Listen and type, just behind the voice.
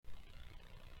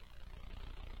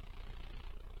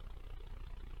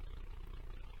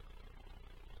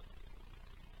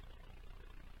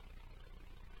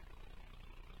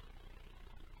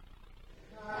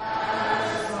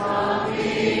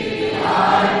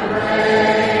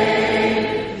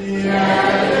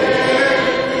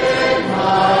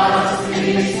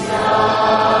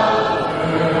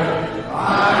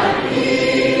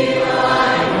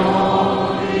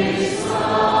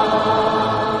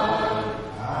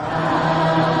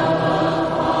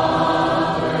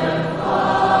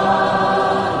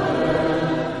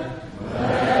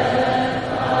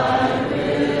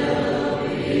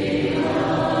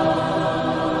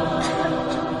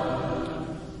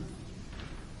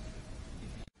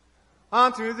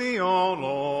Unto thee, O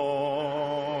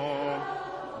Lord,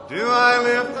 do I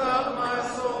lift up my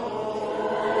soul.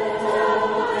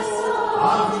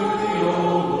 Unto thee, O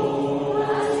Lord,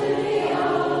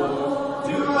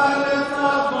 do I lift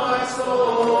up my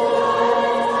soul.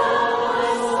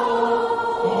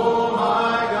 Oh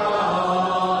my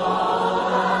God,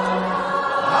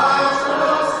 I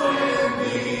trust in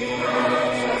thee.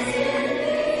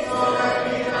 So let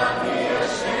me not be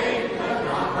ashamed, let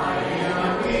not my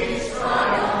enemies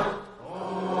triumph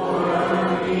over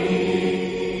me.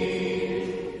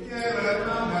 Give it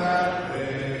none that way.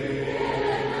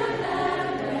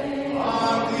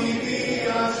 On thee be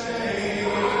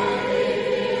ashamed.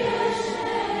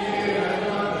 Give it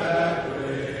none that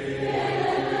way.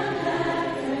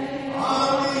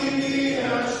 On thee be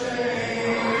ashamed.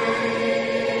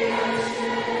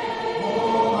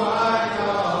 Oh my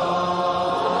God,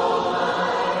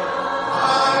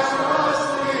 I trust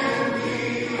in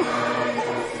thee.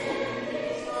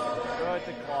 But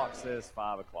the clock says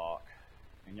 5 o'clock.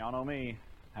 And y'all know me,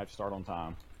 I have to start on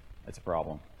time. That's a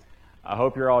problem. I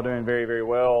hope you're all doing very, very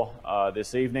well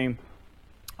this evening.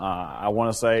 I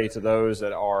want to say to those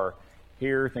that are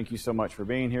here, thank you so much for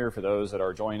being here. For those that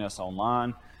are joining us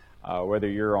online, whether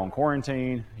you're on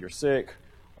quarantine, you're sick,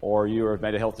 or you have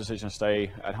made a health decision to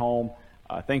stay at home,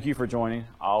 thank you for joining.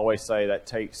 I always say that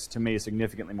takes, to me,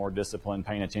 significantly more discipline,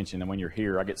 paying attention than when you're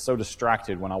here. I get so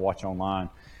distracted when I watch online.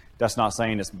 That's not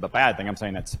saying it's a bad thing. I'm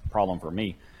saying that's a problem for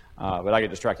me. But I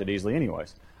get distracted easily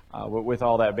anyways. With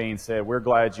all that being said, we're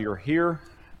glad you're here.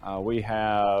 We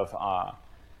have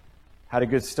had a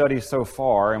good study so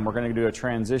far, and we're going to do a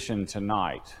transition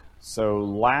tonight. So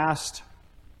last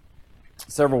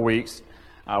several weeks,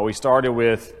 we started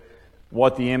with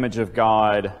what the image of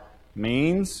God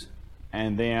means,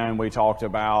 and then we talked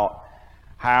about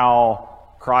how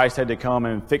Christ had to come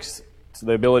and fix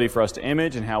the ability for us to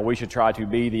image, and how we should try to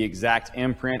be the exact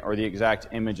imprint or the exact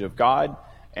image of God,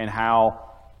 and how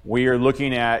we are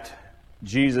looking at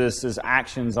Jesus'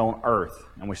 actions on earth.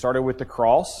 And we started with the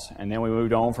cross, and then we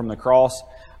moved on from the cross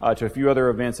to a few other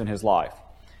events in his life.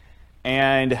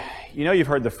 And you've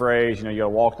heard the phrase, you got to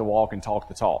walk the walk and talk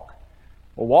the talk.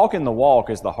 Well, walking the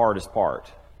walk is the hardest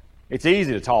part. It's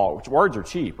easy to talk. Words are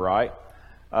cheap, right?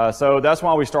 So that's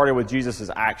why we started with Jesus'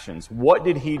 actions. What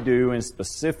did he do in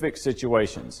specific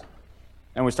situations?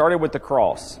 And we started with the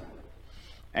cross.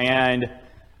 And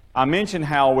I mentioned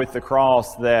how with the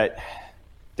cross that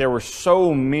there were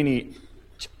so many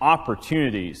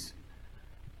opportunities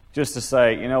just to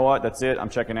say, you know what, that's it, I'm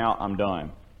checking out, I'm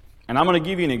done. And I'm going to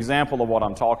give you an example of what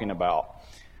I'm talking about.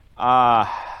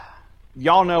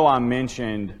 Y'all know I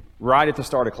mentioned right at the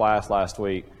start of class last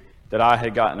week that I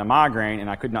had gotten a migraine and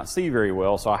I could not see very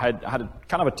well, so I had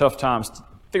kind of a tough time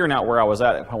figuring out where I was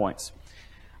at points.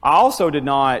 I also did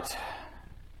not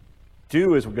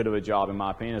do as good of a job, in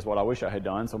my opinion, as what I wish I had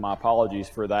done, so my apologies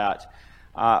for that.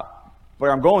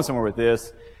 Where I'm going somewhere with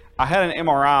this, I had an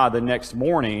MRI the next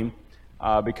morning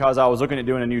because I was looking at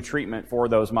doing a new treatment for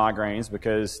those migraines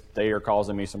because they are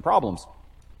causing me some problems.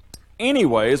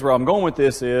 Anyways, where I'm going with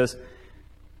this is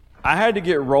I had to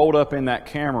get rolled up in that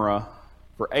camera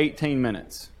for 18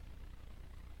 minutes.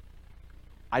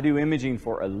 I do imaging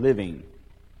for a living,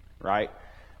 right?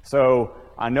 So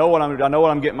I know what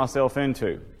I'm getting myself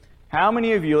into. How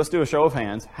many of you, let's do a show of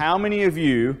hands, how many of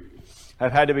you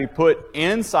have had to be put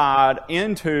inside,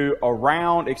 into,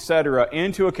 around, etc.,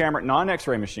 into a camera, not an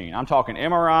x-ray machine? I'm talking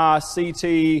MRI,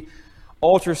 CT,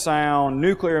 ultrasound,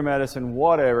 nuclear medicine,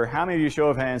 whatever. How many of you, show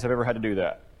of hands, have ever had to do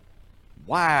that?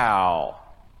 Wow.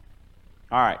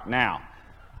 All right, now,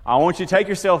 I want you to take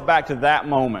yourself back to that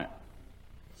moment.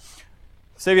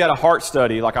 Say if you had a heart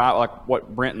study, like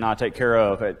what Brent and I take care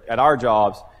of at our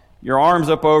jobs. Your arms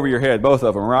up over your head, both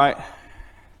of them, right?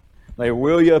 They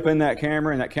wheel you up in that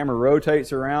camera, and that camera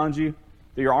rotates around you.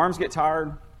 Do your arms get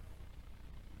tired?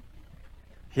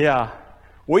 Yeah.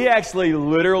 We actually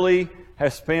literally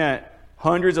have spent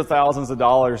hundreds of thousands of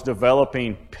dollars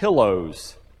developing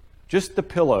pillows, just the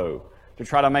pillow, to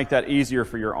try to make that easier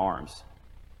for your arms.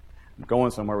 I'm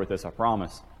going somewhere with this, I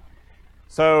promise.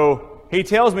 So he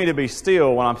tells me to be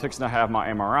still when I'm fixing to have my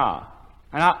MRI.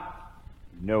 And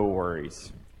no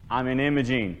worries. I'm in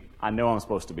imaging. I know I'm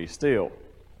supposed to be still.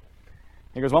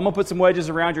 He goes, well, I'm going to put some wedges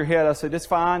around your head. I said, it's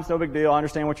fine. It's no big deal. I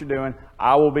understand what you're doing.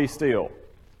 I will be still.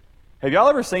 Have y'all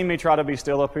ever seen me try to be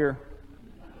still up here?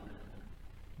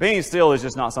 Being still is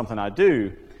just not something I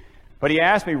do. But he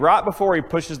asked me right before he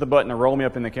pushes the button to roll me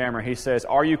up in the camera, he says,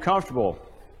 are you comfortable?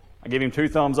 I give him 2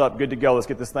 thumbs up. Good to go. Let's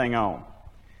get this thing on.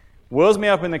 Wheels me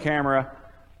up in the camera.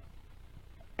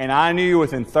 And I knew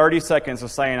within 30 seconds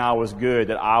of saying I was good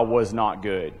that I was not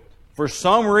good. For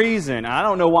some reason, I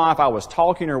don't know why, if I was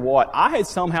talking or what, I had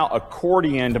somehow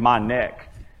accordioned my neck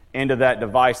into that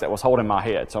device that was holding my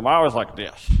head. So I was like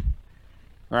this,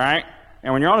 right?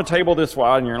 And when you're on a table this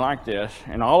wide and you're like this,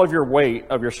 and all of your weight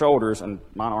of your shoulders, and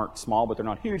mine aren't small, but they're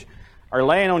not huge, are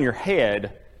laying on your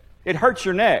head, it hurts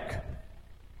your neck.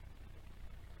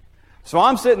 So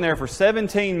I'm sitting there for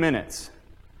 17 minutes,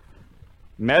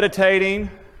 meditating,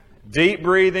 deep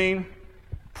breathing,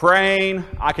 praying.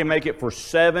 I can make it for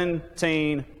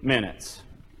 17 minutes.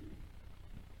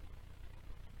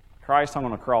 Christ hung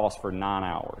on a cross for 9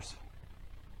 hours.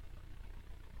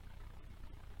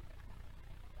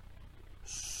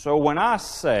 So when I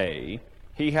say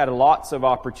he had lots of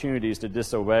opportunities to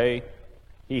disobey,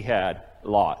 he had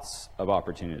lots of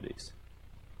opportunities.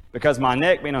 Because my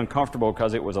neck being uncomfortable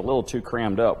because it was a little too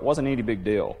crammed up wasn't any big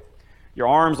deal. Your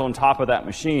arms on top of that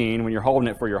machine when you're holding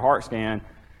it for your heart scan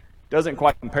doesn't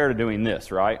quite compare to doing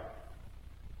this, right?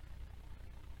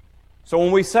 So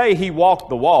when we say he walked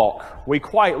the walk, we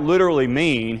quite literally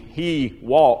mean he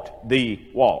walked the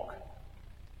walk.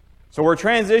 So we're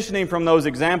transitioning from those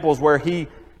examples where he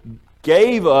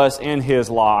gave us in his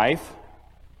life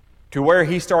to where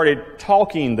he started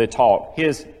talking the talk,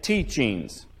 his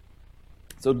teachings.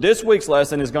 So this week's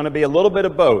lesson is going to be a little bit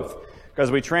of both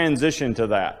because we transition to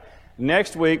that.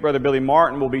 Next week, Brother Billy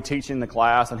Martin will be teaching the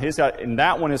class, and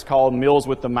that one is called Meals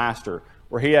with the Master,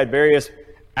 where he had various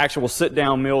actual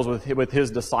sit-down meals with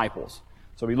his disciples.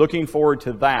 So be looking forward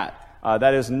to that.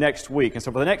 That is next week. And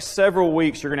so for the next several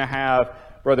weeks, you're going to have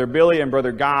Brother Billy and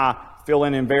Brother Guy fill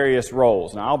in various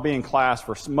roles. Now, I'll be in class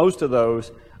for most of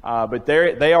those, but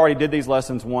they already did these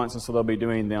lessons once, and so they'll be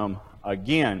doing them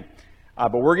again.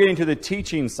 But we're getting to the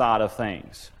teaching side of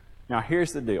things. Now,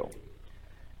 here's the deal.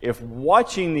 If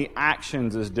watching the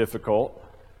actions is difficult,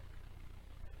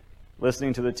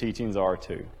 listening to the teachings are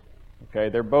too. Okay,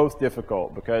 they're both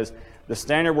difficult because the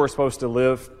standard we're supposed to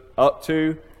live up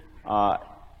to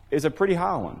is a pretty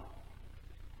high one.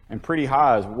 And pretty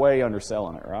high is way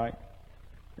underselling it, right?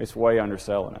 It's way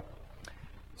underselling it.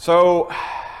 So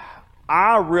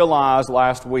I realized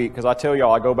last week, because I tell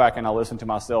y'all I go back and I listen to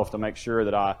myself to make sure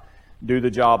that I do the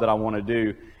job that I want to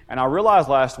do. And I realized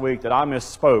last week that I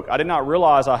misspoke. I did not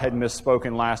realize I had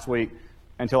misspoken last week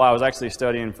until I was actually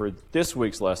studying for this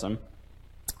week's lesson.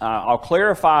 I'll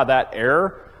clarify that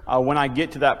error when I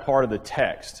get to that part of the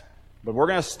text. But we're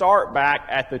going to start back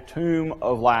at the tomb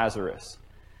of Lazarus.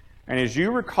 And as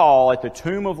you recall, at the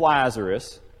tomb of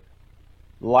Lazarus,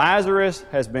 Lazarus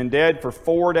has been dead for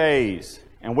 4 days.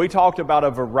 And we talked about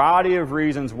a variety of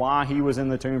reasons why he was in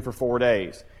the tomb for 4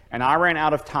 days. And I ran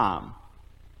out of time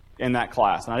in that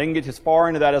class. And I didn't get as far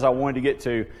into that as I wanted to get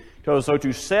to. So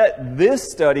to set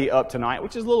this study up tonight,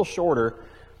 which is a little shorter,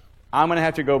 I'm going to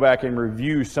have to go back and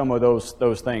review some of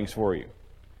those things for you.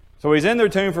 So he's in their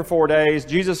tomb for 4 days.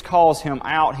 Jesus calls him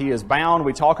out. He is bound.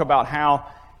 We talk about how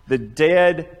the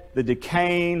dead, the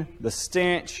decaying, the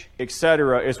stench,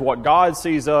 etc. is what God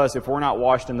sees us if we're not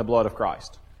washed in the blood of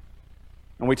Christ.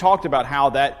 And we talked about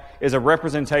how that is a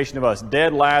representation of us.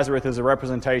 Dead Lazarus is a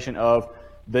representation of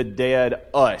the dead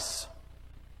us.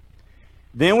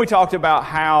 Then we talked about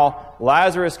how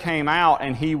Lazarus came out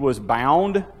and he was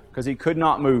bound because he could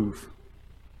not move.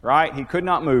 Right? He could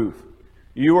not move.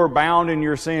 You are bound in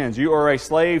your sins. You are a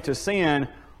slave to sin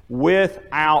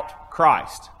without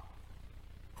Christ.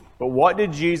 But what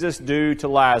did Jesus do to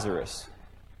Lazarus?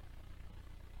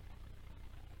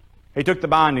 He took the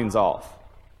bindings off.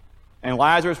 And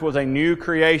Lazarus was a new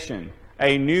creation,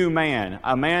 a new man,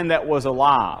 a man that was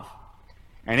alive.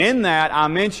 And in that, I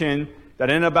mentioned that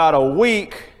in about a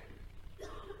week,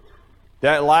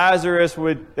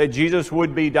 that Jesus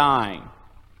would be dying.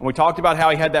 And we talked about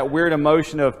how he had that weird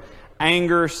emotion of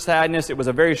anger, sadness. It was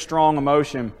a very strong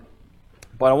emotion.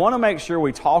 But I want to make sure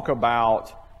we talk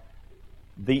about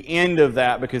the end of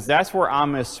that because that's where I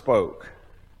misspoke.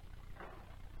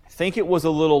 I think it was a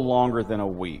little longer than a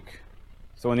week.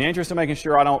 So in the interest of making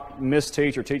sure I don't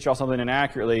misteach or teach y'all something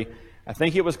inaccurately, I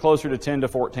think it was closer to 10 to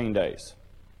 14 days.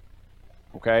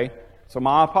 Okay? So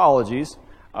my apologies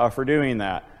for doing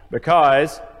that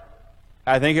because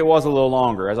I think it was a little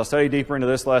longer. As I studied deeper into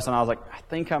this lesson, I was like, I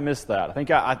think I missed that. I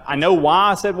think I know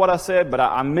why I said what I said, but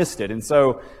I missed it. And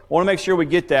so I want to make sure we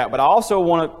get that. But I also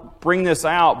want to bring this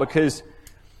out because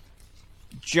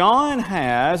John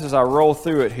has, as I roll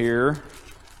through it here,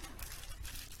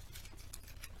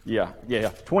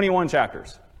 21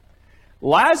 chapters.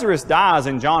 Lazarus dies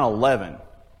in John 11.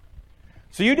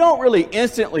 So you don't really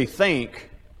instantly think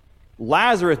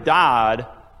Lazarus died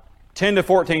 10 to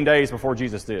 14 days before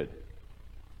Jesus did.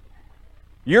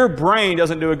 Your brain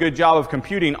doesn't do a good job of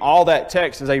computing all that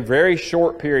text as a very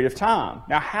short period of time.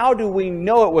 Now, how do we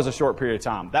know it was a short period of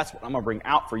time? That's what I'm going to bring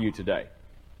out for you today,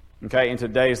 okay, in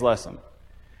today's lesson.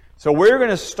 So we're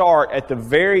going to start at the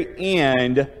very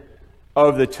end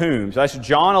of the tombs. That's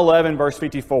John 11, verse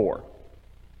 54.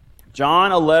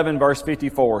 John 11, verse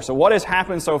 54. So what has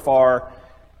happened so far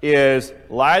is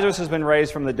Lazarus has been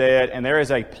raised from the dead, and there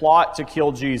is a plot to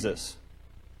kill Jesus.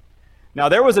 Now,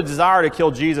 there was a desire to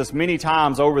kill Jesus many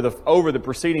times over the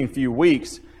preceding few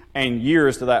weeks and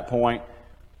years to that point.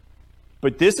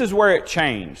 But this is where it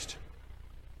changed.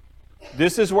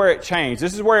 This is where it changed.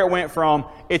 This is where it went from,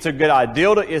 it's a good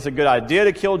idea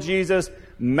to kill Jesus,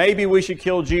 maybe we should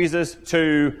kill Jesus,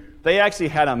 to they actually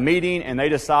had a meeting and they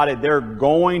decided they're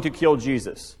going to kill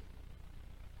Jesus.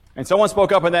 And someone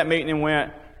spoke up in that meeting and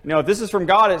went, if this is from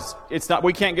God, it's not.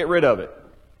 We can't get rid of it.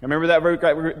 Remember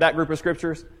that group of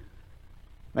scriptures?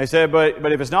 They said,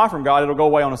 but if it's not from God, it'll go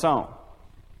away on its own.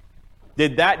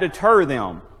 Did that deter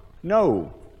them?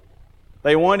 No.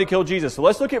 They wanted to kill Jesus. So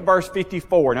let's look at verse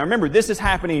 54. Now remember, this is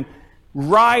happening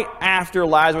right after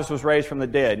Lazarus was raised from the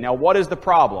dead. Now what is the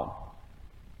problem?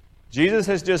 Jesus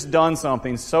has just done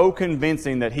something so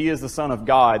convincing that He is the Son of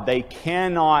God, they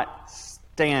cannot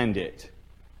stand it.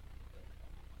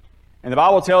 And the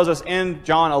Bible tells us in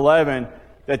John 11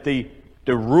 that the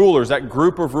rulers, that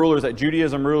group of rulers, that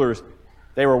Judaism rulers,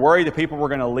 they were worried that people were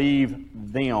going to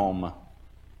leave them.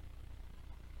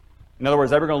 In other words,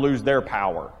 they were going to lose their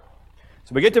power.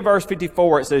 So we get to verse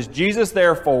 54. It says, Jesus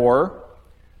therefore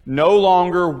no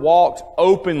longer walked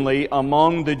openly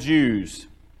among the Jews,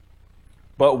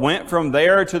 but went from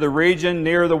there to the region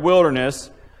near the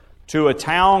wilderness to a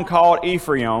town called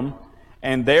Ephraim,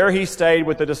 and there He stayed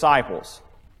with the disciples.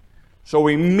 So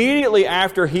immediately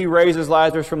after He raises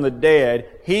Lazarus from the dead,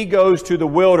 He goes to the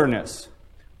wilderness.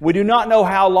 We do not know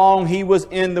how long He was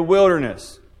in the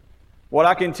wilderness. What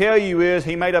I can tell you is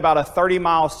He made about a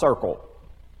 30-mile circle.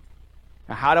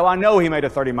 Now, how do I know He made a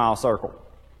 30-mile circle?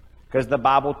 Because the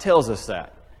Bible tells us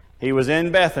that. He was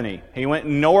in Bethany. He went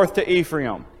north to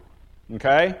Ephraim.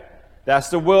 Okay? That's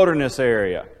the wilderness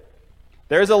area.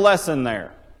 There's a lesson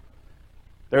there.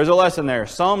 There's a lesson there.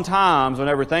 Sometimes,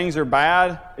 whenever things are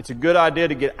bad, it's a good idea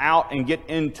to get out and get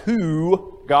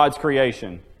into God's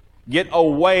creation. Get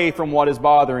away from what is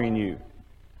bothering you.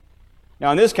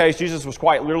 Now, in this case, Jesus was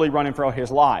quite literally running for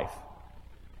His life.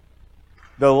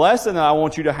 The lesson that I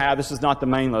want you to have, this is not the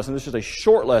main lesson, this is a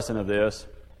short lesson of this.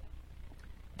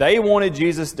 They wanted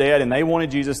Jesus dead, and they wanted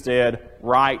Jesus dead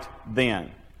right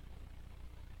then.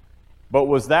 But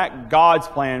was that God's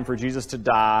plan for Jesus to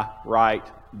die right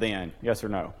then? Yes or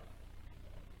no?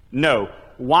 No.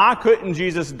 Why couldn't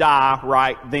Jesus die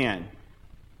right then?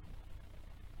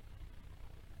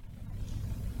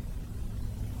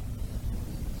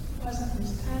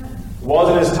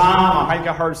 Wasn't his time. I think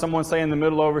I heard someone say in the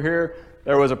middle over here,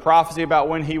 there was a prophecy about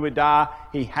when He would die.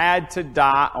 He had to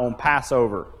die on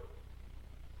Passover.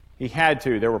 He had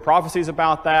to. There were prophecies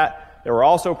about that. There were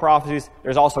also prophecies.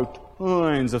 There's also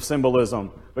tons of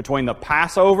symbolism between the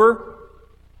Passover,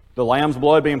 the lamb's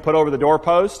blood being put over the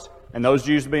doorpost, and those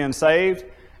Jews being saved,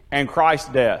 and Christ's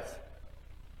death.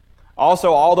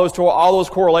 Also, all those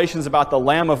correlations about the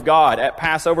Lamb of God. At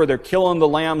Passover, they're killing the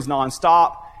lambs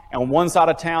nonstop. And on one side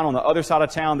of town, on the other side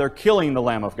of town, they're killing the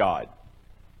Lamb of God.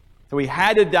 So He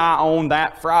had to die on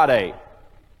that Friday.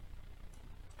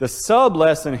 The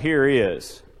sub-lesson here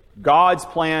is, God's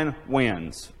plan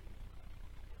wins.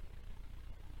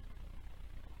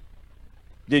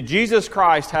 Did Jesus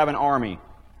Christ have an army?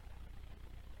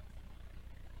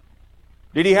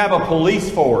 Did He have a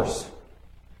police force?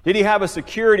 Did He have a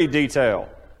security detail?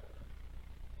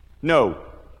 No.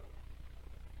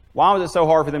 Why was it so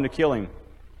hard for them to kill Him?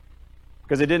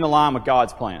 Because it didn't align with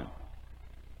God's plan.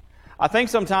 I think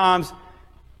sometimes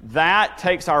that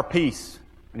takes our peace.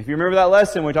 And if you remember that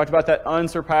lesson, we talked about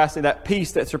that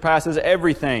peace that surpasses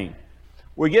everything.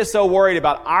 We get so worried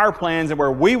about our plans and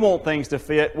where we want things to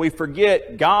fit, we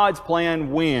forget God's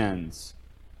plan wins.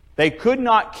 They could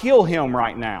not kill Him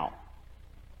right now.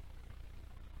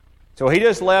 So He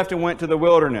just left and went to the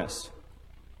wilderness.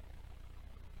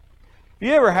 Have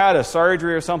you ever had a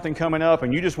surgery or something coming up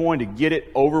and you just wanted to get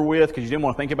it over with because you didn't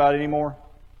want to think about it anymore?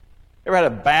 Ever had a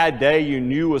bad day you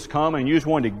knew was coming and you just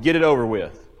wanted to get it over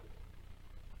with?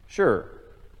 Sure.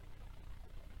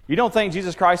 You don't think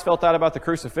Jesus Christ felt that about the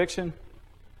crucifixion?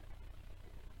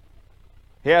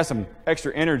 He has some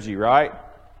extra energy, right?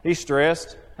 He's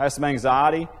stressed, has some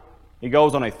anxiety. He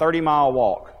goes on a 30-mile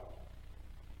walk.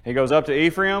 He goes up to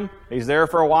Ephraim. He's there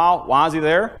for a while. Why is He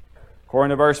there? According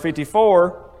to verse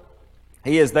 54,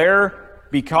 He is there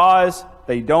because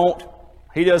they don't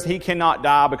He cannot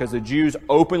die because the Jews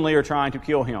openly are trying to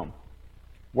kill him.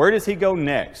 Where does he go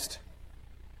next?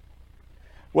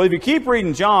 Well, if you keep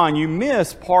reading John, you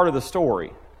miss part of the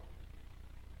story.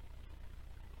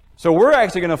 So we're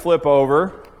actually going to flip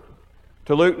over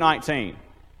to Luke 19.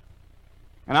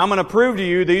 And I'm going to prove to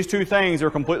you these two things are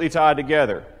completely tied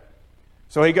together.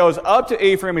 So he goes up to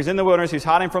Ephraim. He's in the wilderness. He's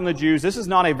hiding from the Jews. This is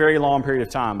not a very long period of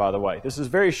time, by the way. This is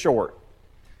very short.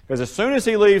 Because as soon as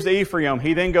he leaves Ephraim,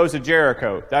 he then goes to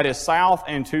Jericho. That is south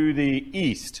and to the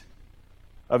east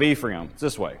of Ephraim. It's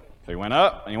this way. So he went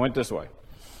up and he went this way.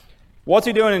 What's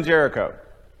he doing in Jericho?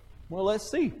 Well, let's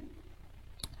see.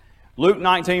 Luke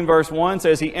 19 verse 1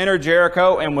 says, he entered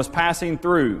Jericho and was passing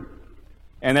through.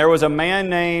 And there was a man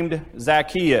named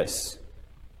Zacchaeus.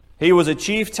 He was a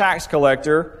chief tax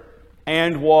collector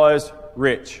and was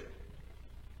rich.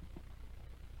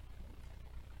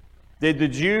 Did the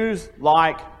Jews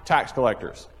like tax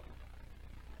collectors?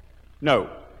 No.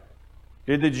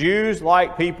 Did the Jews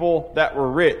like people that were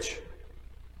rich?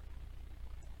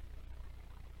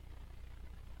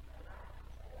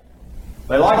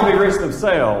 They like to be rich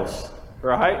themselves,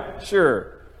 right?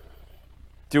 Sure.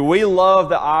 Do we love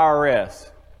the IRS?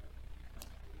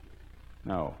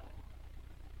 No.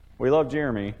 We love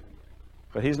Jeremy,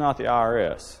 but he's not the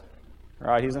IRS,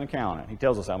 right? He's an accountant. He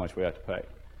tells us how much we have to pay.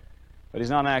 But he's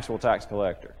not an actual tax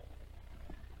collector.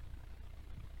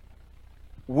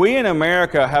 We in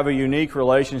America have a unique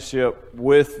relationship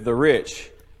with the rich.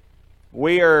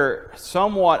 We are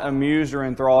somewhat amused or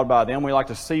enthralled by them. We like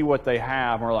to see what they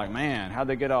have, and we're like, man, how'd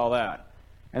they get all that?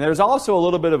 And there's also a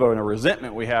little bit of a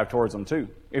resentment we have towards them too,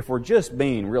 if we're just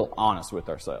being real honest with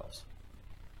ourselves.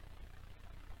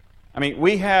 I mean,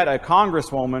 we had a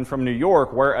congresswoman from New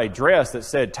York wear a dress that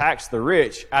said tax the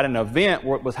rich at an event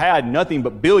where it had nothing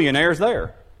but billionaires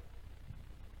there.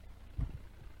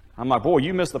 I'm like, boy,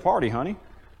 you missed the party, honey.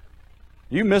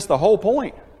 You missed the whole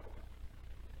point.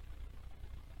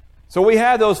 So we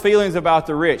have those feelings about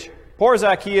the rich. Poor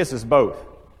Zacchaeus is both.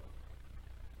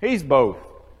 He's both.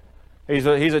 He's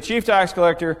a chief tax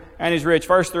collector and he's rich.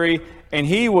 Verse 3, and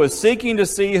he was seeking to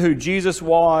see who Jesus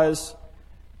was,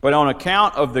 but on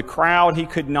account of the crowd he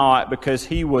could not, because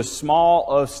he was small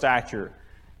of stature.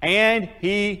 And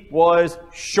he was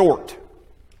short.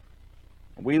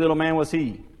 A wee little man was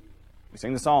he. We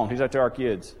sing the song, teach that to our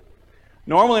kids.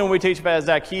 Normally when we teach about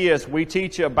Zacchaeus, we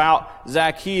teach about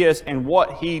Zacchaeus and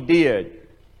what he did.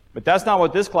 But that's not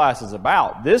what this class is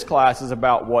about. This class is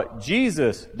about what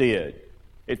Jesus did.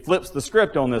 It flips the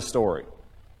script on this story.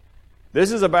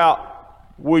 This is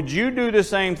about, would you do the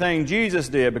same thing Jesus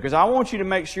did? Because I want you to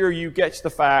make sure you catch the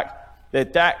fact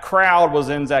that that crowd was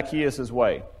in Zacchaeus'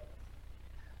 way.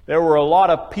 There were a lot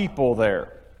of people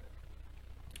there.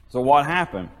 So what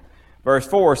happened? Verse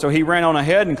 4, so he ran on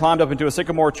ahead and climbed up into a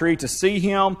sycamore tree to see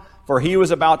him, for he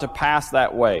was about to pass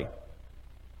that way.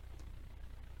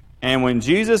 And when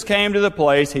Jesus came to the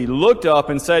place, he looked up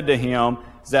and said to him,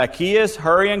 Zacchaeus,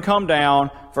 hurry and come down,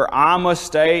 for I must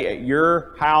stay at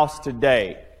your house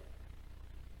today.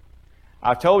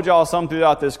 I've told y'all some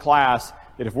throughout this class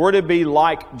that if we're to be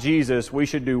like Jesus, we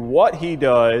should do what he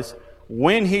does,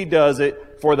 when he does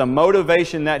it, for the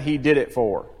motivation that he did it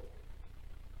for.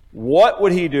 What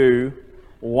would he do?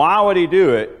 Why would he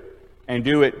do it? And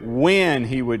do it when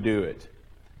he would do it.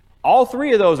 All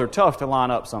three of those are tough to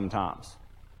line up sometimes.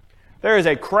 There is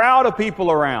a crowd of people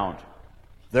around.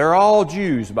 They're all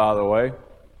Jews, by the way.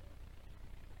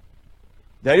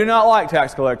 They do not like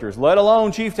tax collectors, let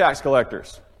alone chief tax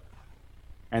collectors.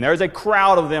 And there's a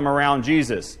crowd of them around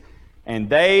Jesus. And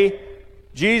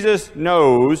Jesus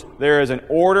knows there is an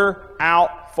order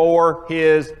out for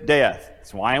his death.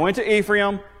 That's why he went to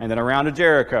Ephraim and then around to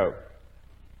Jericho.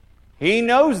 He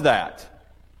knows that.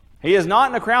 He is not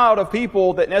in a crowd of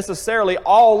people that necessarily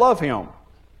all love him.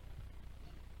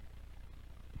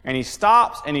 And he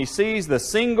stops and he sees the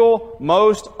single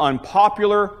most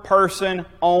unpopular person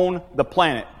on the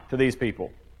planet to these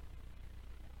people.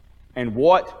 And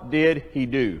what did he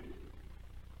do?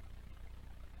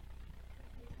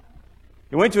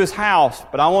 He went to his house,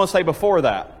 but I want to say before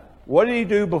that. What did he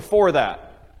do before that?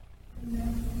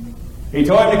 He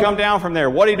told him to come down from there.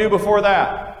 What did he do before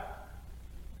that?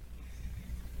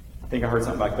 I think I heard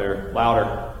something back there.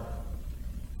 Louder.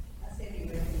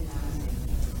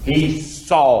 He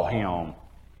saw him.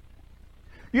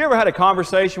 You ever had a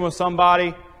conversation with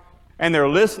somebody and they're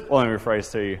listening? Well, let me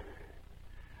rephrase to you.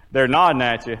 They're nodding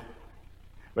at you,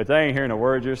 but they ain't hearing a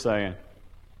word you're saying.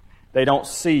 They don't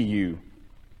see you.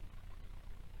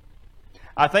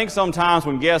 I think sometimes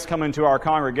when guests come into our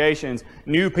congregations,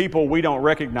 new people we don't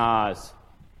recognize,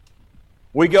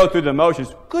 we go through the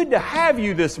motions. Good to have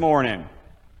you this morning.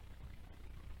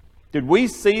 Did we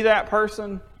see that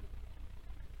person?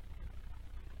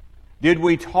 Did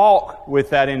we talk with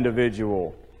that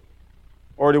individual?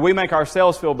 Or did we make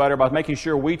ourselves feel better by making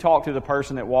sure we talk to the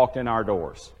person that walked in our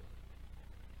doors?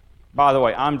 By the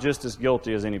way, I'm just as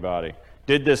guilty as anybody.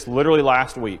 Did this literally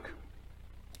last week.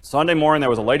 Sunday morning, there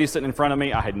was a lady sitting in front of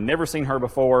me. I had never seen her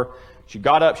before. She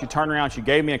got up, she turned around, she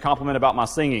gave me a compliment about my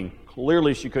singing.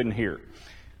 Clearly, she couldn't hear.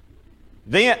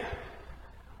 Then,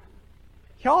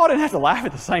 y'all didn't have to laugh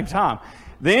at the same time.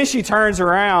 Then she turns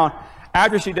around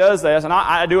after she does this, and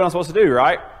I do what I'm supposed to do,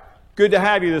 right? Good to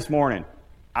have you this morning.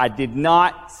 I did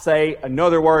not say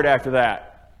another word after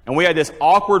that. And we had this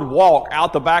awkward walk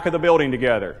out the back of the building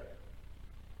together.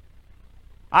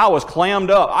 I was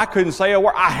clammed up. I couldn't say a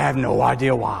word. I have no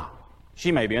idea why.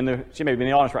 She may be in the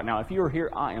audience right now. If you were here,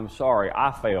 I am sorry.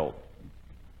 I failed.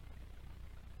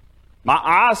 My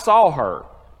eyes saw her,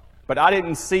 but I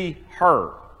didn't see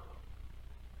her.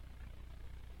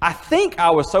 I think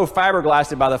I was so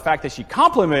fiberglassed by the fact that she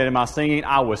complimented my singing,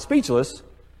 I was speechless.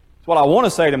 That's what I want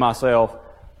to say to myself.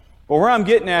 But where I'm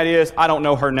getting at is, I don't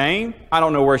know her name. I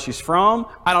don't know where she's from.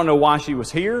 I don't know why she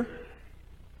was here.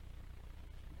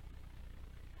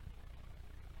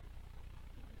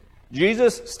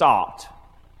 Jesus stopped,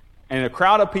 and a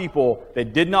crowd of people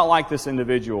that did not like this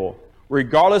individual,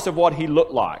 regardless of what he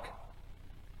looked like,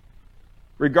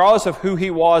 regardless of who he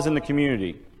was in the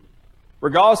community,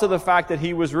 regardless of the fact that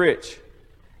he was rich,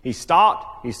 he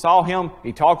stopped, he saw him,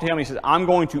 he talked to him, he said, I'm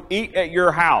going to eat at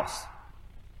your house.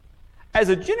 As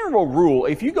a general rule,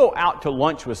 if you go out to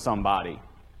lunch with somebody,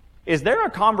 is there a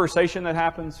conversation that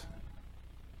happens?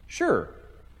 Sure.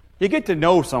 You get to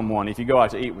know someone if you go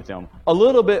out to eat with them a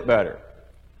little bit better.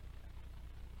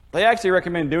 They actually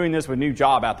recommend doing this with new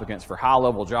job applicants for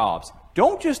high-level jobs.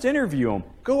 Don't just interview them.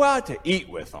 Go out to eat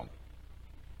with them.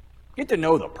 Get to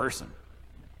know the person.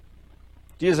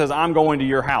 Jesus says, I'm going to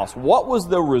your house. What was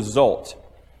the result?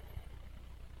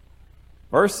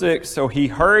 Verse 6, so he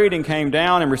hurried and came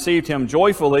down and received him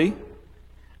joyfully.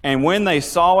 And when they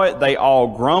saw it, they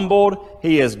all grumbled,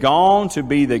 he is gone to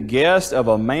be the guest of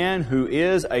a man who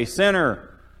is a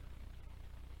sinner.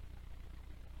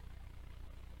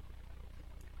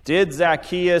 Did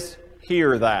Zacchaeus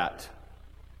hear that?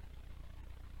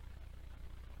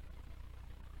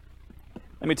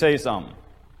 Let me tell you something.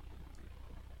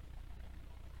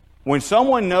 When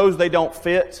someone knows they don't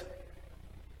fit,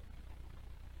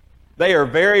 they are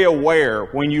very aware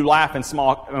when you laugh and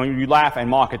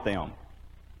mock at them.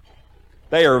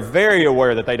 They are very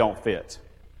aware that they don't fit.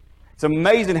 It's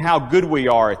amazing how good we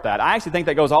are at that. I actually think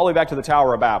that goes all the way back to the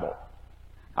Tower of Babel.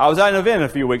 I was at an event a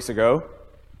few weeks ago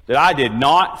that I did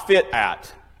not fit at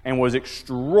and was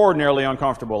extraordinarily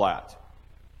uncomfortable at.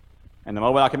 And the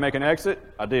moment I could make an exit,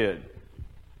 I did.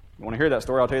 You want to hear that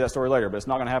story? I'll tell you that story later, but it's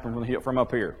not going to happen from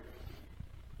up here.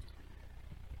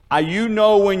 You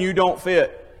know when you don't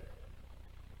fit.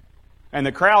 And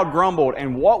the crowd grumbled.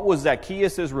 And what was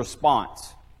Zacchaeus'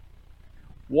 response?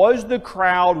 Was the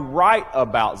crowd right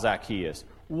about Zacchaeus?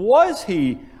 Was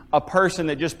he a person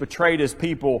that just betrayed his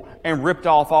people and ripped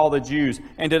off all the Jews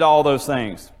and did all those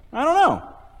things? I don't know.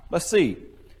 Let's see.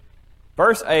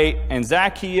 Verse 8, and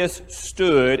Zacchaeus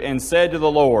stood and said to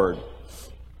the Lord,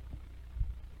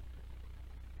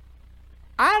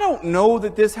 I don't know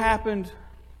that this happened,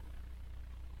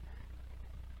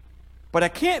 but I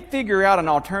can't figure out an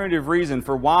alternative reason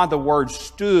for why the word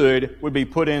stood would be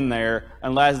put in there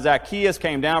unless Zacchaeus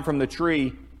came down from the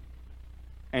tree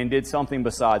and did something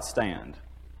besides stand.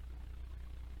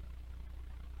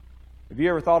 Have you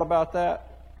ever thought about that?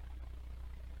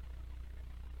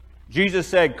 Jesus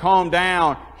said, "Come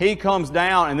down." He comes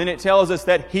down, and then it tells us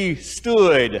that he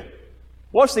stood.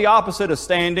 What's the opposite of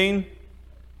standing?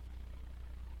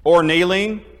 Or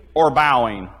kneeling? Or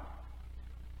bowing?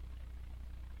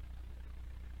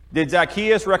 Did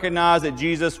Zacchaeus recognize that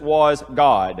Jesus was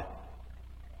God?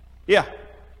 Yeah,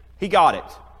 he got it.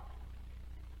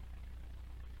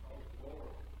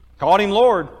 Called him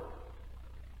Lord. Our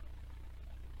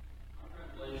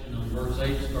translation on verse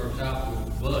 8 starts out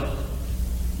with but.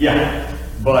 Yeah,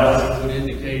 but. It would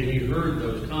indicate he heard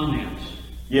those comments.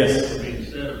 Yes. Being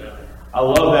said about it. I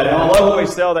love that. And I love when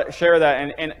we share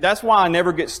that. And that's why I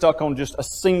never get stuck on just a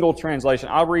single translation.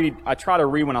 I try to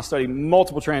read when I study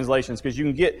multiple translations because you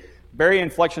can get various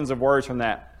inflections of words from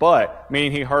that. But,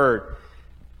 meaning he heard.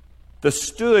 The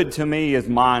stood to me is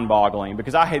mind-boggling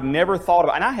because I had never thought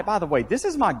about, and by the way, this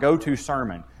is my go-to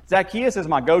sermon. Zacchaeus is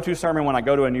my go-to sermon when I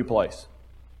go to a new place.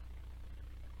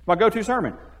 My go-to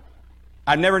sermon.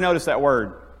 I've never noticed that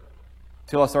word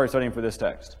until I started studying for this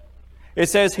text. It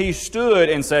says, he stood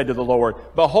and said to the Lord,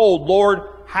 behold, Lord,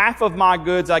 half of my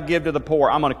goods I give to the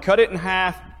poor. I'm going to cut it in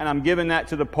half, and I'm giving that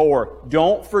to the poor.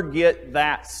 Don't forget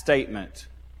that statement.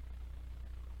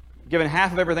 Giving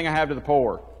half of everything I have to the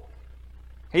poor.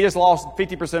 He just lost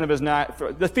 50%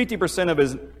 of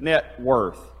his net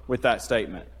worth with that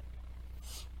statement.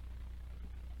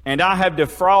 And I have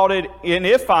defrauded, and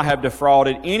if I have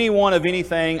defrauded anyone of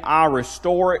anything, I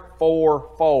restore it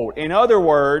fourfold. In other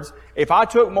words, if I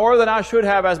took more than I should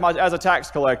have as a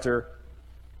tax collector,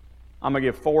 I'm going to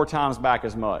give 4 times back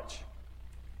as much.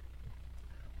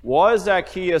 Was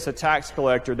Zacchaeus a tax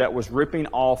collector that was ripping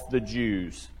off the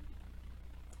Jews?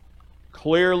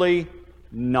 Clearly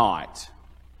not.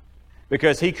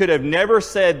 Because he could have never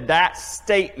said that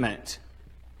statement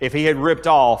if he had ripped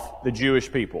off the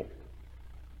Jewish people.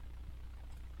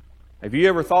 Have you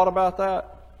ever thought about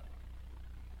that?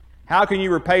 How can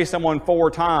you repay someone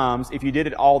 4 times if you did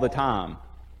it all the time?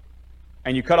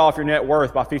 And you cut off your net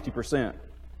worth by 50%.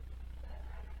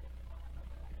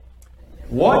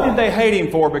 What did they hate him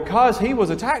for? Because he was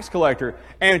a tax collector.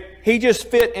 And he just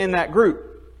fit in that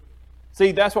group.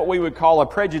 See, that's what we would call a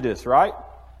prejudice, right?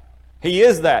 He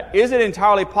is that. Is it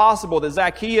entirely possible that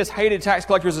Zacchaeus hated tax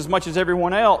collectors as much as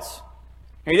everyone else?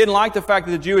 And he didn't like the fact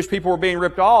that the Jewish people were being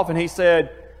ripped off, and he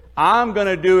said, I'm going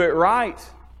to do it right.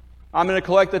 I'm going to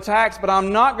collect the tax, but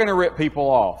I'm not going to rip people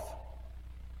off.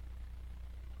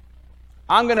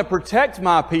 I'm going to protect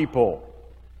my people.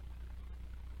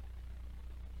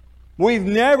 We've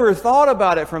never thought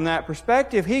about it from that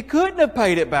perspective. He couldn't have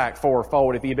paid it back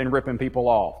fourfold if he had been ripping people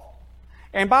off.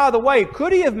 And by the way,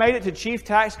 could he have made it to chief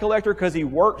tax collector because he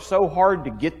worked so hard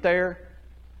to get there?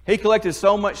 He collected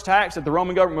so much tax that the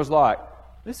Roman government was like,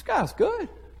 this guy's good.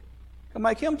 I'll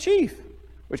make him chief,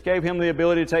 which gave him the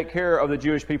ability to take care of the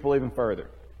Jewish people even further.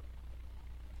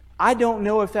 I don't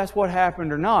know if that's what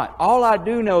happened or not. All I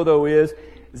do know, though, is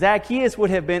Zacchaeus would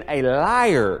have been a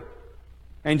liar.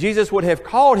 And Jesus would have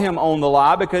called him on the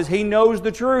lie because he knows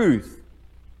the truth.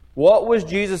 What was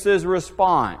Jesus'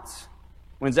 response?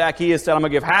 When Zacchaeus said, I'm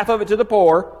going to give half of it to the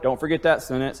poor, don't forget that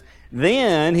sentence.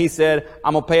 Then he said,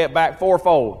 I'm going to pay it back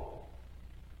fourfold.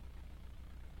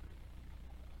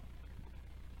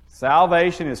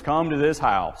 Salvation has come to this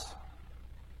house.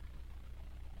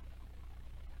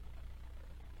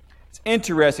 It's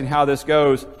interesting how this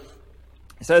goes.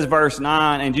 It says, verse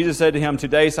 9, and Jesus said to him,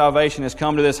 today salvation has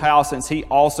come to this house, since he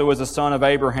also is a son of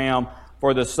Abraham.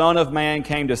 For the Son of Man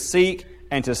came to seek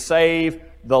and to save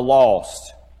the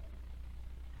lost.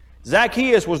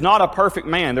 Zacchaeus was not a perfect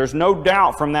man. There's no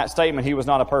doubt from that statement he was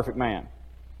not a perfect man.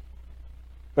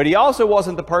 But he also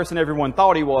wasn't the person everyone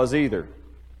thought he was either.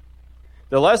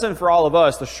 The lesson for all of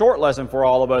us, the short lesson for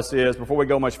all of us is, before we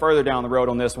go much further down the road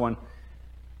on this one,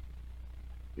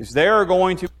 is there are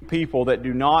going to be people that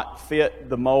do not fit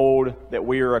the mold that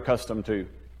we are accustomed to.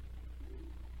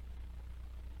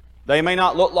 They may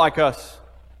not look like us.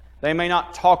 They may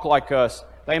not talk like us.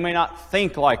 They may not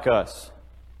think like us.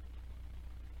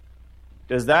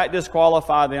 Does that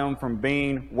disqualify them from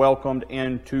being welcomed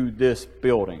into this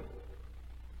building?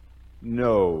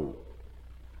 No.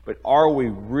 But are we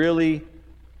really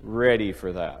ready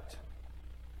for that?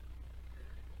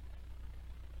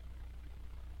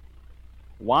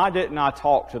 Why didn't I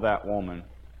talk to that woman?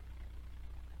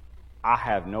 I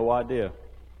have no idea.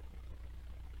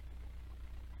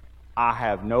 I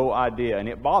have no idea, and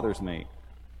it bothers me.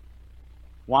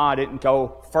 Why I didn't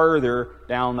go further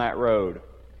down that road.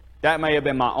 That may have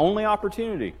been my only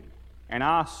opportunity, and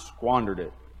I squandered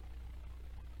it.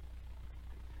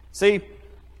 See,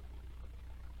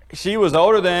 she was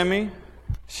older than me.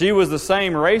 She was the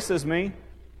same race as me.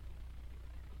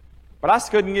 But I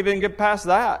couldn't even get past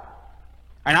that.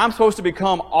 And I'm supposed to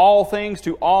become all things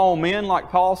to all men, like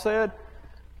Paul said.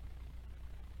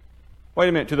 Wait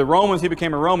a minute. To the Romans, he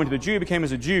became a Roman. To the Jew, he became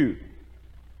as a Jew.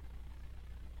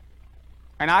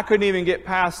 And I couldn't even get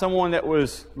past someone that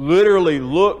was literally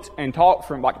looked and talked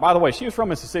from, like, by the way, she was from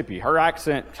Mississippi. Her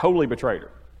accent totally betrayed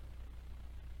her.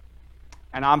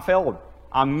 And I failed.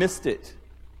 I missed it.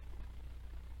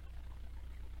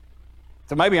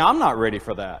 So maybe I'm not ready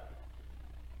for that.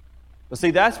 But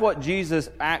see, that's what Jesus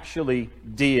actually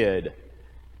did.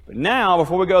 But now,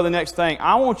 before we go to the next thing,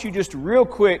 I want you just real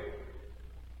quick,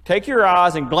 take your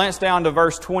eyes and glance down to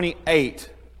verse 28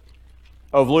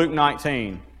 of Luke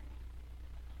 19.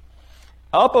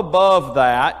 Up above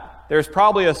that, there's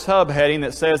probably a subheading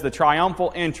that says the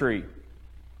triumphal entry.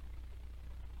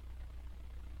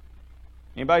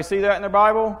 Anybody see that in their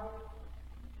Bible?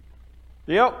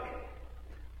 Yep.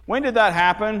 When did that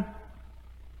happen?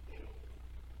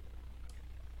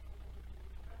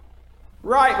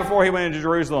 Right before he went into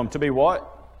Jerusalem. To be what?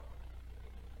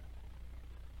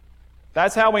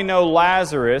 That's how we know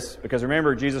Lazarus, because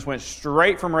remember, Jesus went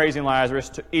straight from raising Lazarus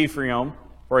to Ephraim,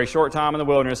 for a short time in the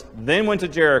wilderness, then went to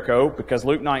Jericho, because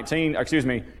Luke 19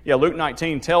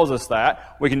 tells us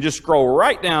that. We can just scroll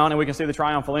right down and we can see the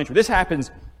triumphal entry. This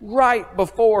happens right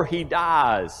before he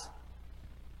dies.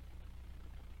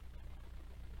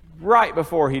 Right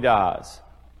before he dies.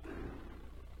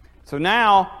 So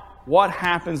now, what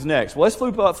happens next? Well, let's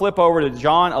flip over to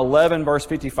John 11, verse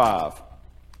 55.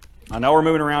 I know we're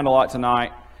moving around a lot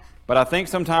tonight, but I think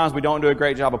sometimes we don't do a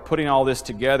great job of putting all this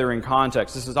together in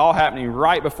context. This is all happening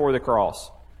right before the cross.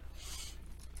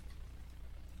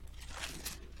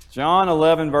 John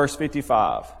 11, verse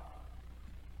 55.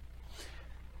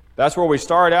 That's where we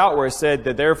start out, where it said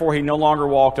that therefore he no longer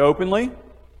walked openly.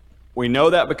 We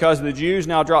know that because of the Jews.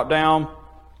 Now drop down.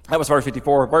 That was verse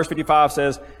 54. Verse 55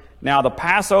 says, now the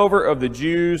Passover of the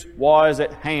Jews was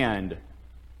at hand.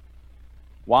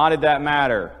 Why did that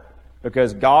matter?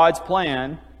 Because God's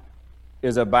plan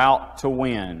is about to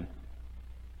win.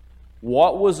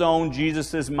 What was on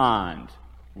Jesus' mind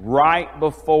right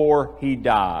before he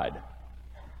died?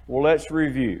 Well, let's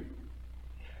review.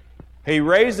 He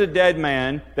raised a dead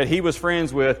man that he was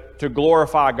friends with to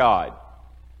glorify God.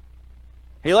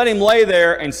 He let him lay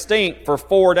there and stink for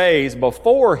 4 days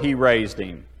before he raised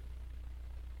him.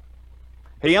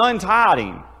 He untied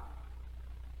him.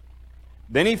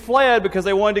 Then he fled because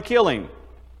they wanted to kill him.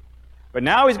 But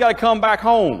now he's got to come back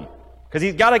home because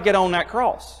he's got to get on that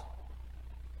cross.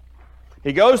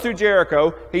 He goes through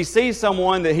Jericho. He sees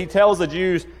someone that he tells the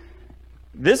Jews,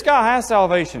 this guy has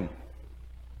salvation.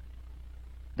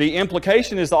 The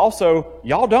implication is also,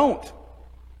 y'all don't.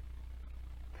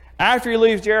 After he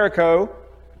leaves Jericho,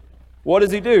 what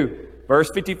does he do? Verse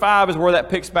 55 is where that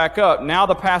picks back up. Now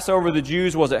the Passover of the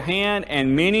Jews was at hand,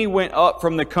 and many went up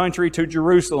from the country to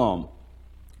Jerusalem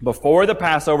before the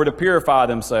Passover to purify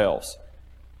themselves.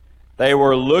 They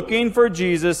were looking for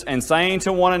Jesus and saying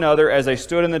to one another as they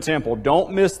stood in the temple,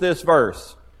 don't miss this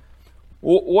verse.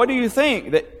 What do you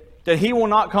think? That he will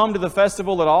not come to the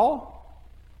festival at all?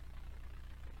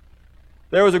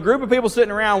 There was a group of people sitting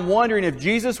around wondering if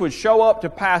Jesus would show up to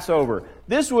Passover.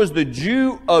 This was the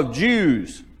Jew of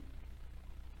Jews.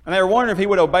 And they were wondering if he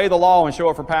would obey the law and show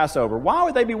up for Passover. Why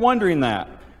would they be wondering that?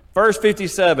 Verse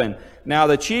 57, now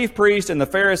the chief priests and the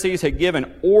Pharisees had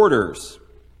given orders.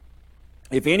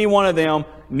 If any one of them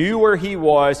knew where he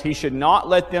was, he should not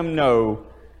let them know,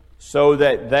 so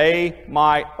that they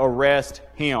might arrest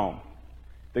him.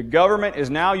 The government is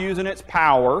now using its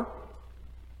power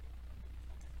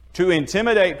to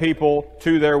intimidate people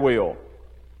to their will.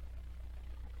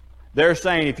 They're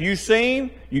saying, if you see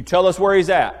him, you tell us where he's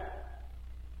at,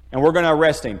 and we're going to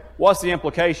arrest him. What's the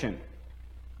implication?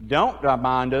 Don't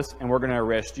remind us, and we're going to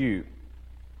arrest you.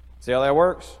 See how that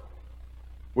works?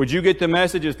 Would you get the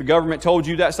message if the government told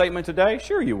you that statement today?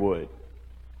 Sure you would.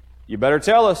 You better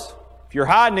tell us. If you're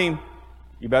hiding him,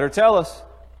 you better tell us.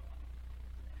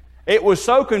 It was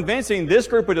so convincing, this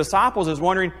group of disciples is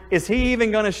wondering, is he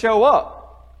even going to show up?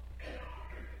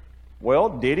 Well,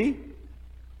 did he?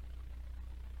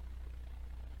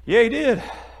 Yeah, he did.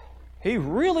 He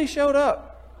really showed up.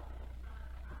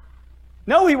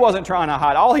 No, he wasn't trying to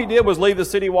hide. All he did was leave the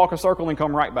city, walk a circle, and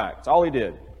come right back. That's all he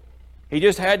did. He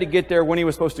just had to get there when he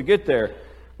was supposed to get there.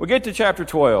 We get to chapter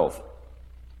 12.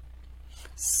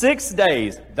 6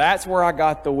 days. That's where I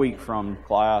got the week from,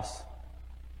 class.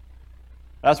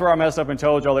 That's where I messed up and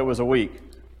told y'all it was a week.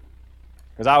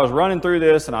 Because I was running through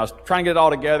this, and I was trying to get it all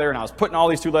together, and I was putting all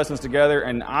these two lessons together,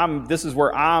 and this is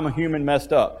where I'm a human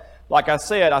messed up. Like I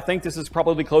said, I think this is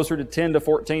probably closer to 10 to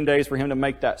 14 days for him to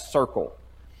make that circle.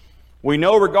 We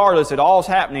know regardless, it all's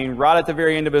happening right at the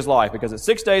very end of his life, because it's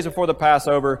 6 days before the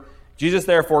Passover, Jesus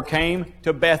therefore came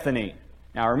to Bethany.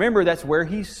 Now remember, that's where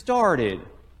he started.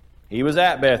 He was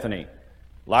at Bethany.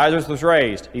 Lazarus was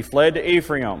raised. He fled to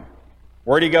Ephraim.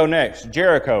 Where'd he go next?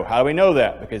 Jericho. How do we know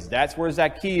that? Because that's where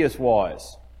Zacchaeus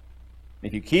was.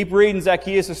 If you keep reading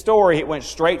Zacchaeus' story, it went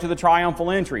straight to the triumphal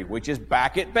entry, which is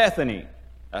back at Bethany.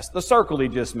 That's the circle he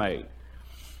just made.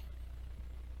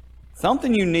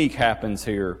 Something unique happens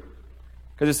here.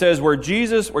 Because it says where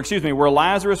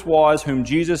Lazarus was, whom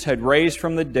Jesus had raised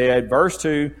from the dead. Verse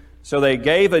 2, so they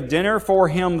gave a dinner for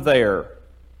him there.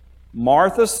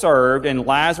 Martha served, and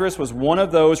Lazarus was one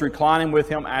of those reclining with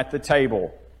him at the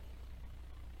table.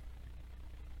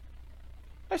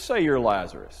 Let's say you're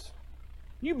Lazarus.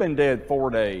 You've been dead 4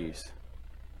 days.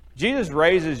 Jesus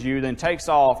raises you, then takes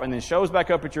off, and then shows back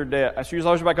up at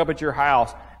your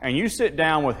house, and you sit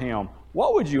down with him.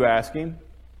 What would you ask him?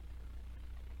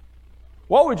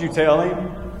 What would you tell him?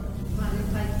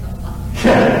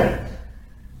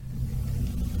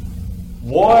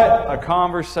 What a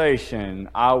conversation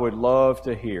I would love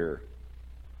to hear.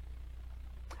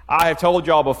 I have told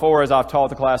y'all before as I've taught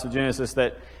the class of Genesis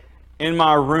that in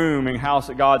my room in House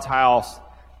at God's House,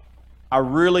 I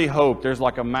really hope there's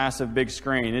like a massive big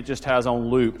screen. It just has on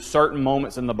loop certain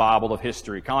moments in the Bible of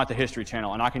history, kind of like the History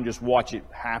Channel, and I can just watch it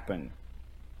happen.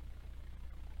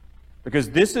 Because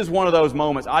this is one of those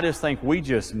moments I just think we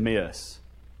just miss.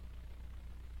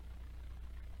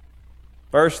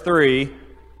 Verse 3,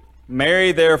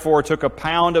 Mary therefore took a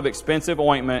pound of expensive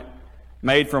ointment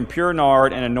made from pure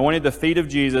nard and anointed the feet of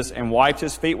Jesus and wiped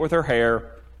his feet with her hair.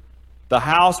 The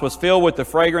house was filled with the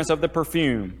fragrance of the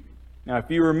perfume. Now, if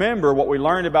you remember, what we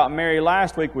learned about Mary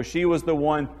last week was she was the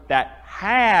one that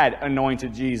had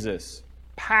anointed Jesus.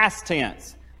 Past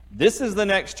tense. This is the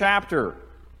next chapter.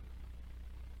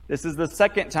 This is the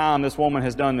second time this woman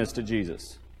has done this to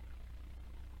Jesus.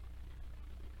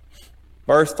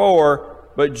 Verse 4,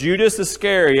 but Judas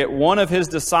Iscariot, one of his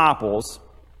disciples,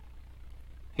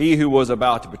 he who was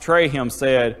about to betray him,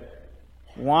 said,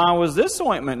 why was this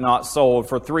ointment not sold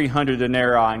for 300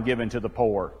 denarii and given to the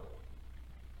poor?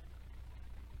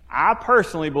 I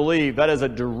personally believe that is a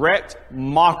direct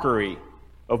mockery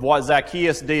of what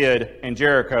Zacchaeus did in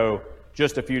Jericho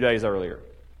just a few days earlier.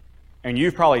 And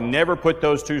you've probably never put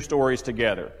those two stories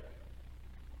together.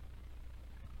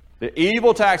 The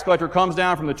evil tax collector comes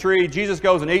down from the tree, Jesus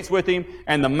goes and eats with him,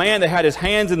 and the man that had his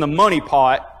hands in the money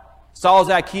pot saw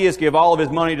Zacchaeus give all of his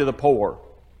money to the poor.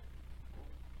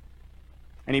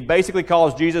 And he basically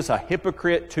calls Jesus a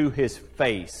hypocrite to his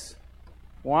face.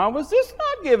 Why was this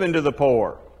not given to the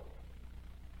poor?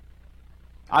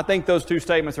 I think those two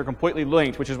statements are completely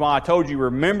linked, which is why I told you,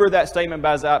 remember that statement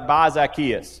by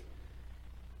Zacchaeus.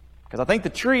 Because I think the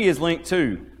tree is linked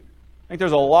too. I think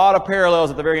there's a lot of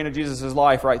parallels at the very end of Jesus'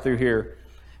 life right through here.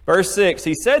 Verse 6,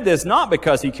 he said this not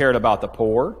because he cared about the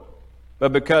poor,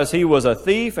 but because he was a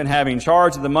thief and having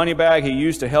charge of the money bag, he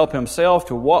used to help himself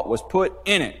to what was put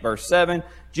in it. Verse 7,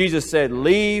 Jesus said,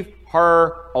 leave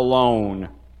her alone,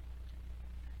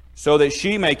 so that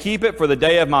she may keep it for the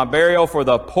day of my burial. For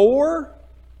the poor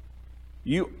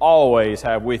you always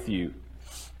have with you,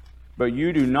 but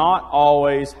you do not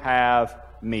always have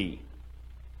me.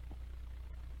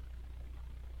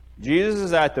 Jesus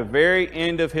is at the very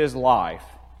end of his life.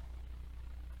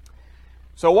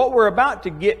 So what we're about to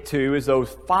get to is those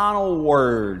final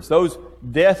words, those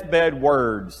deathbed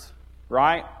words,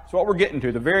 right? So what we're getting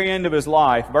to, the very end of his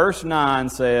life. Verse 9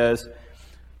 says,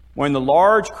 when the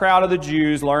large crowd of the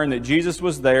Jews learned that Jesus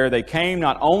was there, they came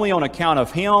not only on account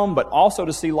of him, but also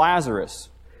to see Lazarus.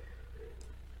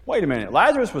 Wait a minute.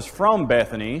 Lazarus was from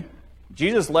Bethany.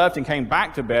 Jesus left and came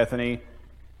back to Bethany,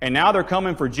 and now they're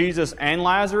coming for Jesus and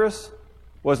Lazarus?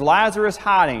 Was Lazarus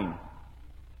hiding?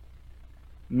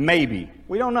 Maybe.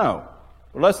 We don't know.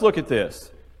 But let's look at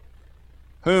this.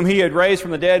 Whom he had raised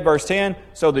from the dead, verse 10.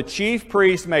 So the chief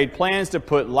priests made plans to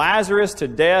put Lazarus to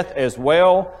death as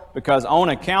well, because on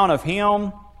account of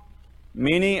him,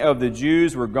 many of the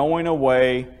Jews were going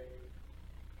away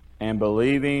and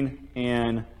believing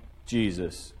in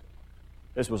Jesus.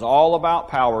 This was all about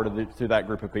power to that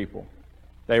group of people.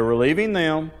 They were leaving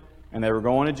them, and they were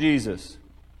going to Jesus.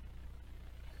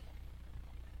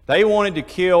 They wanted to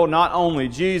kill not only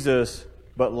Jesus,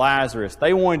 but Lazarus.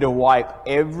 They wanted to wipe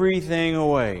everything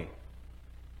away.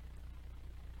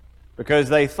 Because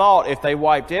they thought if they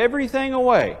wiped everything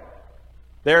away,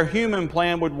 their human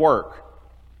plan would work.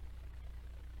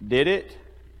 Did it?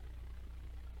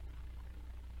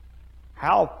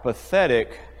 How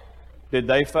pathetic did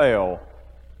they fail?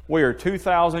 We are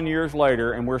 2,000 years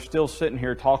later, and we're still sitting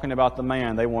here talking about the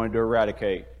man they wanted to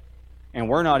eradicate. And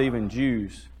we're not even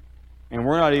Jews. And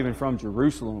we're not even from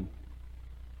Jerusalem.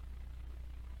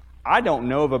 I don't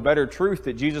know of a better truth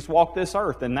that Jesus walked this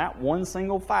earth than that one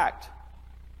single fact.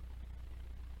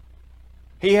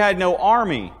 He had no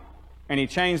army, and He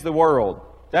changed the world.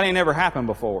 That ain't never happened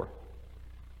before.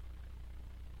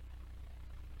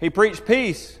 He preached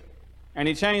peace, and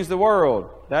He changed the world.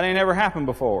 That ain't never happened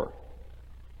before.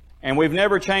 And we've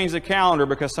never changed the calendar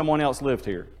because someone else lived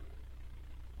here.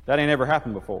 That ain't ever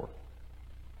happened before.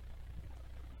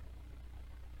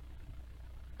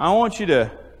 I want you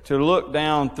to look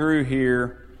down through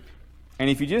here, and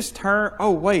if you just turn...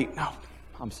 Oh, wait. No,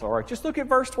 I'm sorry. Just look at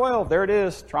verse 12. There it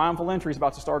is. Triumphal entry is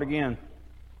about to start again.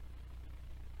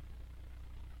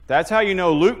 That's how you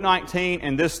know Luke 19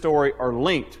 and this story are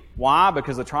linked. Why?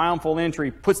 Because the triumphal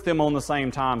entry puts them on the same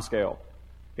time scale.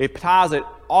 It ties it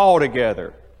all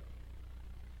together.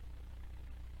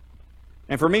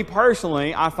 And for me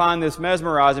personally, I find this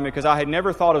mesmerizing because I had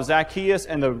never thought of Zacchaeus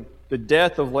and the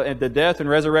death and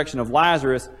resurrection of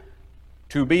Lazarus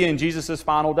to be in Jesus'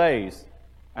 final days.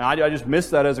 And I just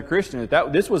missed that as a Christian.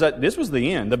 This was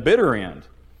the end, the bitter end.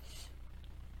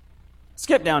 Let's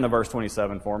skip down to verse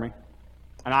 27 for me.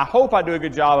 And I hope I do a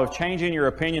good job of changing your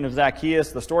opinion of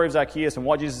Zacchaeus, the story of Zacchaeus, and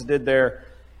what Jesus did there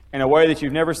in a way that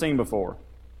you've never seen before.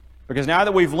 Because now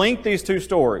that we've linked these two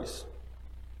stories,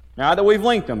 now that we've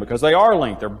linked them, because they are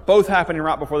linked, they're both happening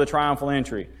right before the triumphal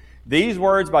entry, these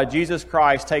words by Jesus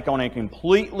Christ take on a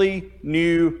completely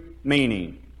new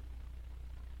meaning.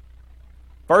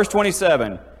 Verse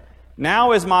 27,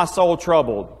 now is my soul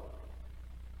troubled.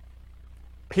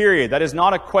 Period. That is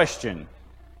not a question.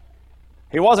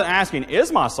 He wasn't asking, is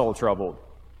my soul troubled?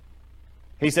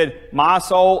 He said, my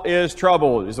soul is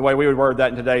troubled, is the way we would word that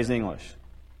in today's English.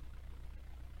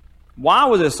 Why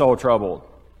was his soul troubled?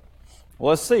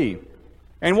 Well, let's see.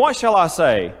 And what shall I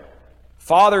say?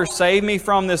 Father, save me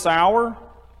from this hour?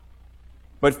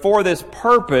 But for this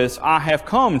purpose I have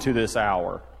come to this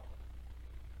hour.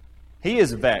 He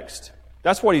is vexed.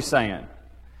 That's what he's saying.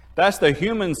 That's the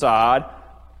human side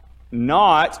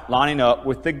not lining up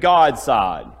with the God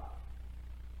side.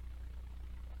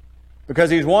 Because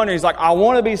he's wondering, he's like, I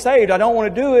want to be saved. I don't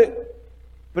want to do it.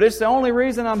 But it's the only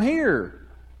reason I'm here.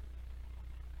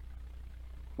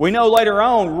 We know later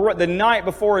on, the night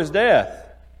before his death,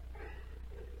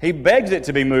 he begs it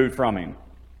to be moved from him.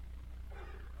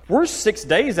 We're 6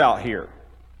 days out here.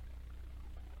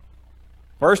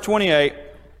 Verse 28,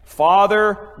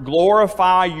 Father,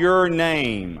 glorify your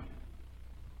name.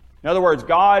 In other words,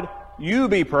 God, you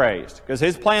be praised, because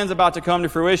his plan's about to come to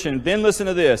fruition. Then listen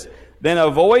to this. Then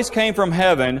a voice came from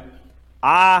heaven,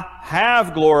 I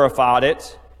have glorified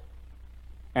it,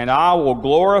 and I will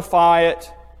glorify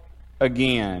it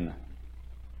again.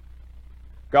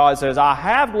 God says, I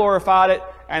have glorified it,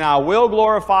 and I will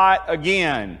glorify it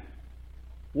again.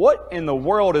 What in the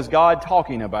world is God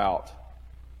talking about?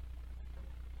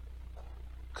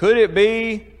 Could it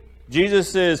be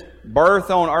Jesus' birth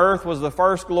on earth was the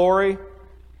first glory,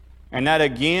 and that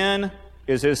again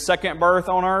is his second birth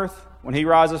on earth when he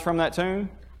rises from that tomb?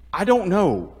 I don't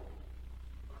know.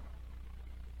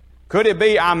 Could it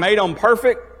be I made them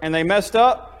perfect and they messed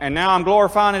up and now I'm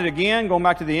glorifying it again, going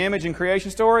back to the image and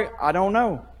creation story? I don't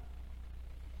know.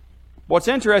 What's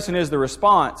interesting is the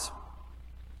response.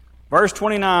 Verse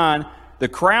 29, the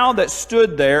crowd that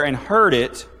stood there and heard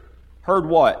it, heard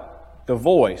what? The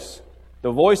voice.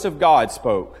 The voice of God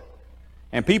spoke.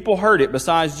 And people heard it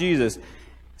besides Jesus.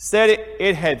 Said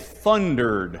it had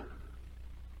thundered.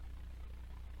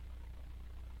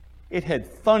 It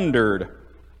had thundered.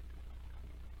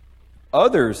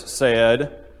 Others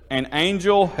said, an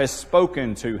angel has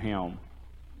spoken to him.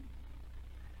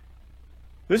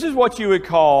 This is what you would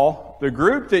call the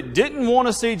group that didn't want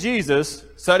to see Jesus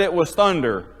said it was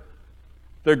thunder.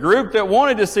 The group that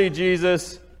wanted to see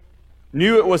Jesus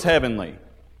knew it was heavenly.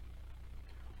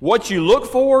 What you look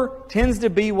for tends to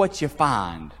be what you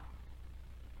find.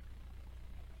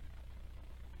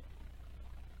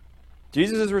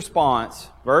 Jesus' response,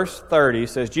 verse 30,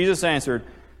 says, Jesus answered,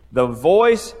 the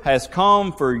voice has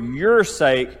come for your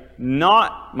sake,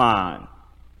 not mine.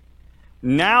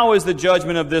 Now is the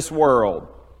judgment of this world.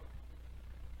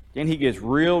 Then he gets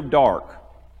real dark.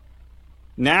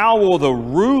 Now will the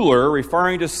ruler,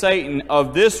 referring to Satan,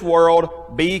 of this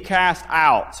world be cast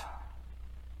out.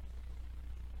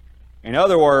 In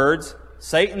other words,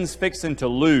 Satan's fixing to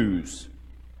lose.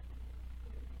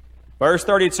 Verse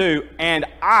 32, and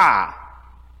I.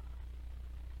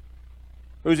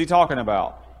 Who's he talking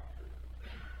about?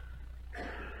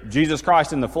 Jesus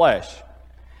Christ in the flesh.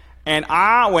 And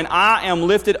I, when I am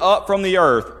lifted up from the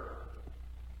earth,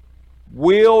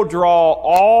 will draw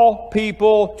all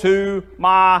people to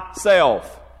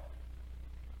myself.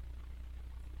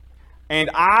 And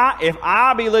I, if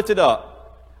I be lifted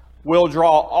up, will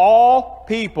draw all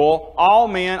people, all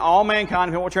men, all mankind,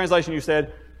 depending on what translation you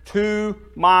said, to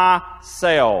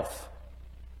myself.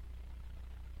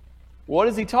 What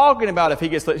is he talking about if he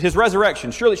gets his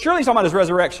resurrection? Surely he's talking about his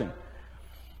resurrection.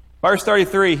 Verse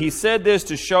 33, he said this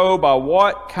to show by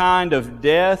what kind of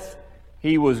death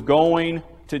he was going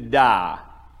to die.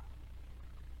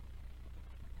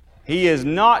 He is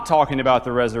not talking about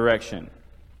the resurrection.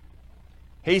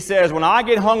 He says, when I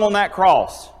get hung on that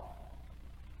cross,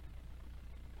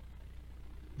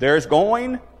 there's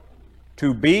going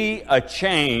to be a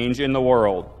change in the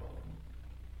world.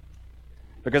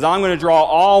 Because I'm going to draw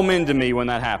all men to me when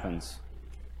that happens.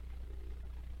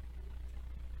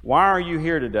 Why are you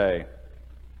here today?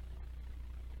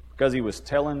 Because he was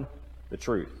telling the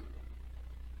truth.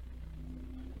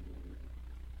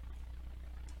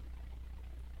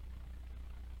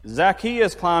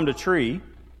 Zacchaeus climbed a tree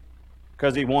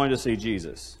because he wanted to see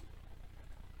Jesus.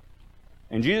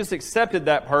 And Jesus accepted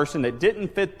that person that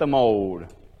didn't fit the mold.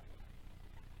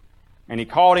 And he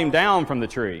called him down from the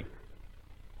tree.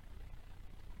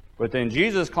 But then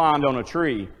Jesus climbed on a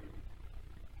tree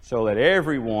so that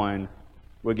everyone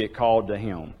would get called to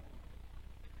him.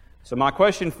 So my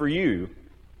question for you,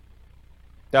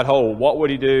 that whole what would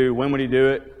he do, when would he do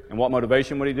it, and what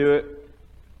motivation would he do it?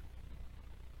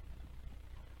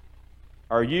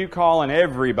 Are you calling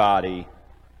everybody,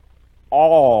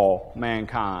 all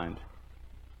mankind?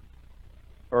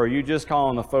 Or are you just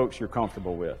calling the folks you're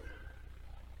comfortable with?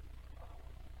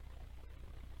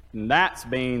 And that's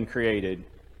being created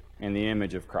in the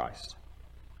image of Christ.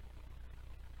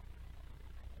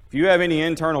 If you have any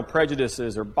internal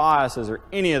prejudices or biases or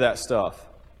any of that stuff,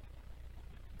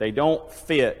 they don't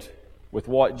fit with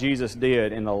what Jesus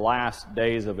did in the last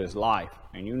days of his life.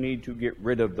 And you need to get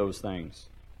rid of those things.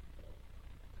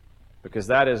 Because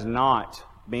that is not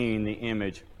being the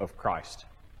image of Christ.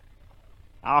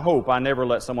 I hope I never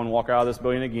let someone walk out of this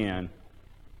building again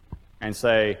and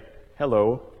say,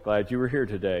 "Hello, glad you were here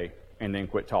today," and then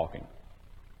quit talking.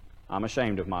 I'm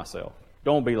ashamed of myself.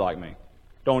 Don't be like me.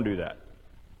 Don't do that.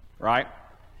 Right?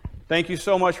 Thank you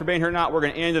so much for being here tonight. We're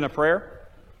going to end in a prayer.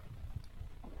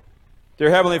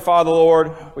 Dear Heavenly Father,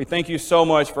 Lord, we thank you so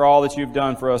much for all that you've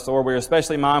done for us, Lord. We are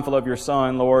especially mindful of your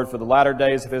Son, Lord, for the latter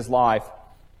days of his life.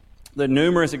 The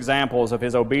numerous examples of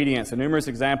his obedience, the numerous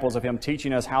examples of him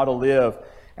teaching us how to live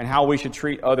and how we should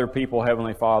treat other people,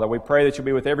 Heavenly Father. We pray that you'll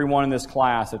be with everyone in this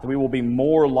class, that we will be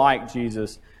more like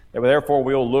Jesus, that therefore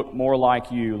we will look more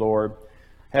like you, Lord.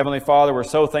 Heavenly Father, we're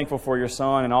so thankful for your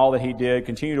Son and all that he did.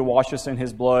 Continue to wash us in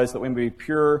his blood so that we may be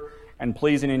pure and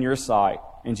pleasing in your sight.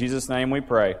 In Jesus' name we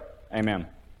pray. Amen.